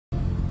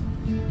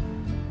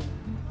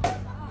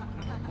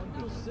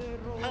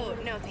Oh,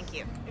 no, thank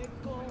you.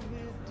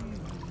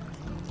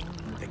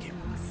 Thank you.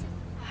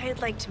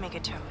 I'd like to make a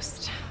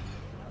toast.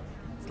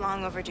 It's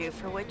long overdue,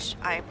 for which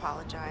I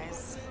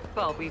apologize.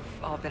 Well, we've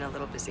all been a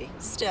little busy.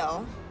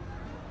 Still,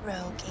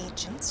 rogue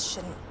agents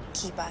shouldn't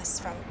keep us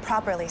from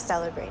properly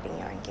celebrating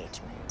your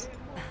engagement.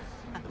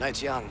 The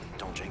night's young.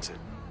 Don't jinx it.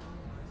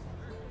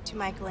 To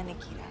Michael and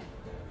Nikita.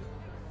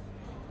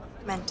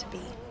 Meant to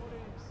be.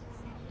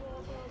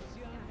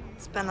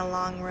 It's been a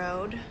long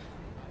road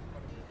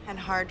and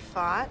hard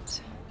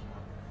fought,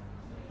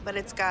 but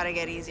it's gotta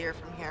get easier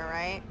from here,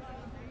 right?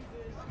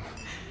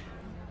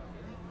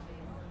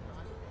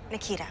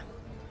 Nikita,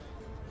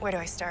 where do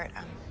I start?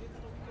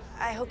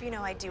 I hope you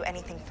know I'd do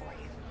anything for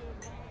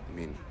you. You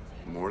mean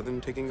more than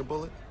taking a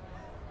bullet?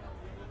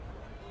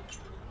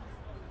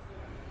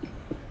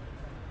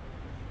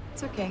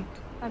 It's okay.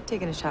 I've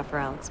taken a shot for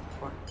Alex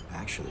before.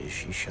 Actually,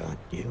 she shot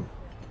you.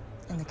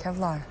 In the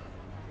Kevlar.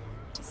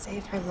 To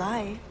save her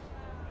life.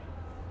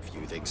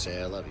 Few things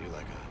say I love you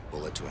like a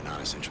bullet to a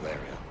non-essential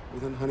area.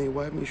 Well then, honey,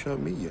 why haven't you shot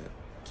me yet?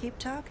 Keep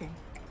talking.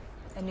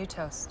 A new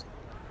toast.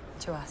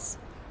 To us.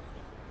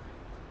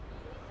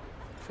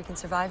 If we can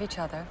survive each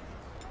other,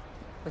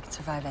 we can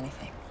survive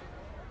anything.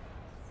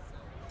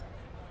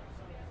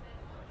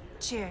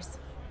 Cheers.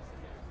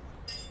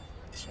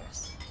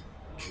 Cheers.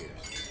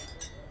 Cheers.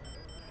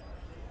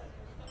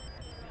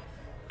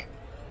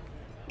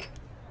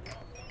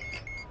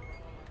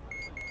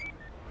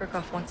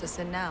 Burkhoff wants us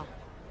in now.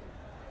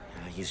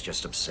 He's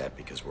just upset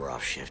because we're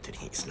off shift and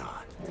he's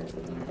not.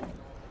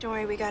 Don't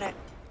worry, we got it.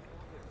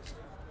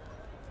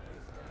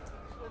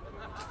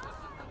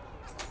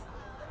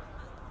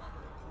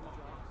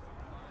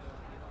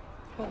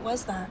 What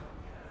was that?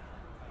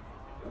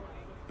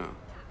 No,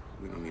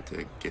 we don't need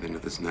to get into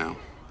this now.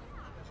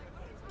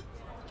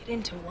 Get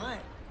into what?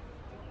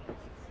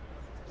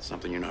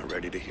 Something you're not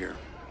ready to hear.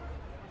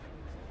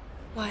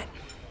 What?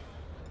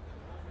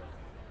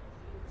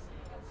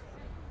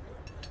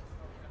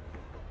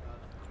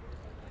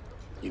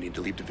 You need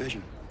to leave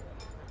division.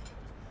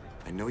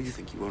 I know you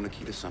think you owe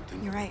Nikita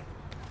something. You're right.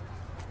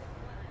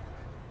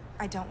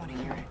 I don't want to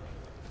hear it.